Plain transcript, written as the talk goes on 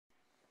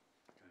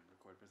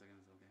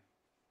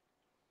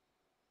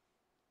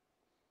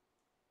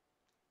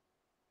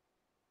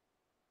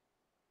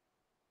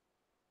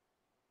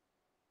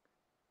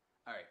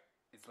Alright,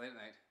 it's late at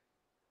night,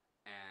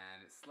 and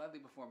it's slightly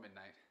before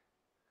midnight,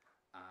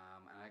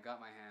 and I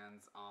got my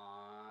hands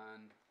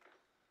on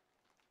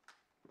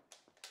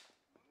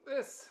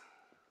this.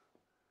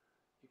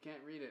 You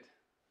can't read it,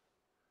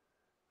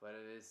 but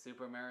it is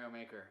Super Mario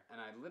Maker,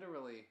 and I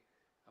literally,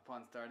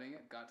 upon starting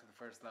it, got to the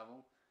first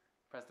level,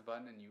 pressed the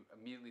button, and you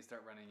immediately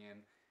start running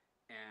in,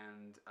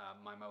 and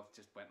my mouth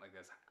just went like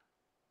this,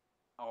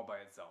 all by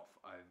itself.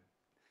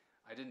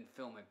 I didn't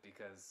film it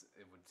because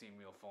it would seem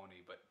real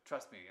phony, but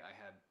trust me, I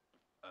had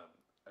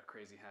a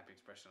crazy happy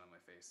expression on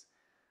my face.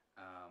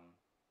 I'm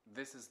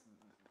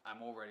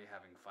already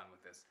having fun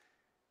with this.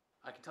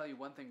 I can tell you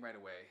one thing right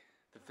away.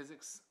 The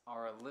physics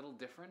are a little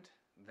different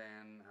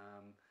than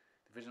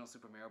the original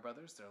Super Mario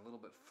Brothers. They're a little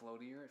bit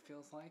floatier, it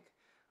feels like,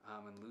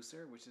 and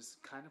looser, which is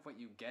kind of what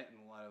you get in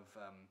a lot of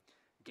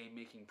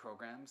game-making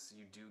programs.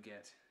 You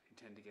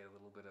tend to get a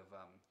little bit of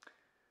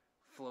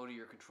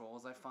floatier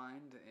controls, I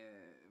find,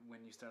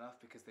 when you start off,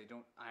 because they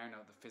don't iron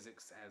out the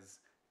physics as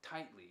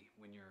tightly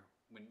when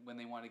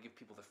they want to give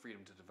people the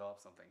freedom to develop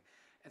something.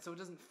 And so it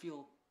doesn't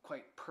feel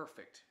quite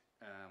perfect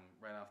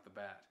right off the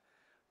bat.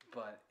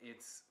 But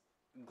it's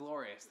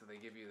glorious that they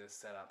give you this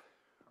setup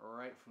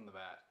right from the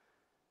bat,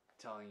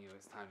 telling you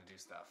it's time to do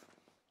stuff.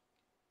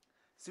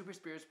 Super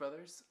Spears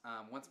Brothers,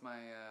 once my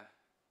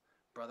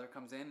brother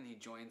comes in and he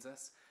joins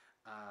us,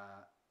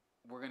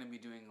 we're going to be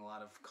doing a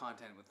lot of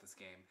content with this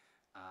game.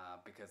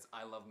 Because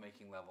I love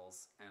making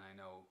levels, and I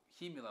know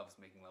he loves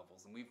making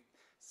levels, and we've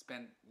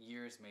spent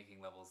years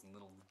making levels and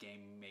little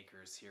game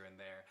makers here and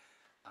there.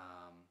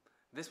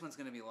 This one's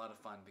going to be a lot of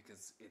fun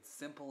because it's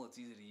simple, it's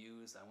easy to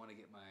use. I want to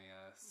get my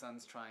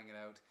sons trying it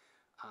out.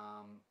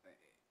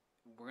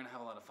 We're going to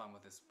have a lot of fun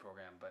with this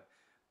program, but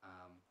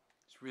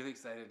just really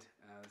excited.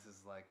 This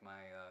is like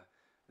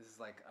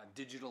a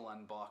digital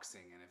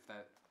unboxing, and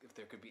if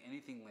there could be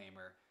anything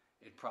lamer,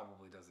 it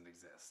probably doesn't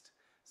exist.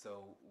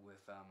 So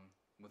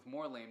with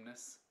more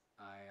lameness,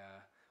 I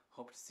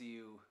hope to see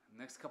you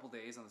next couple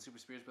days on the Super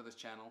Spears Brothers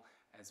channel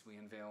as we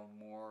unveil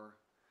more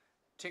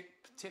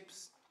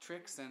tips,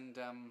 tricks, and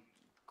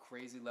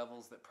crazy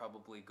levels that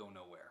probably go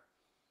nowhere.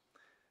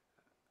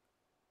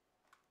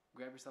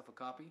 Grab yourself a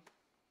copy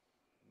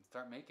and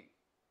start making.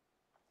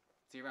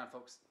 See you around,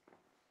 folks.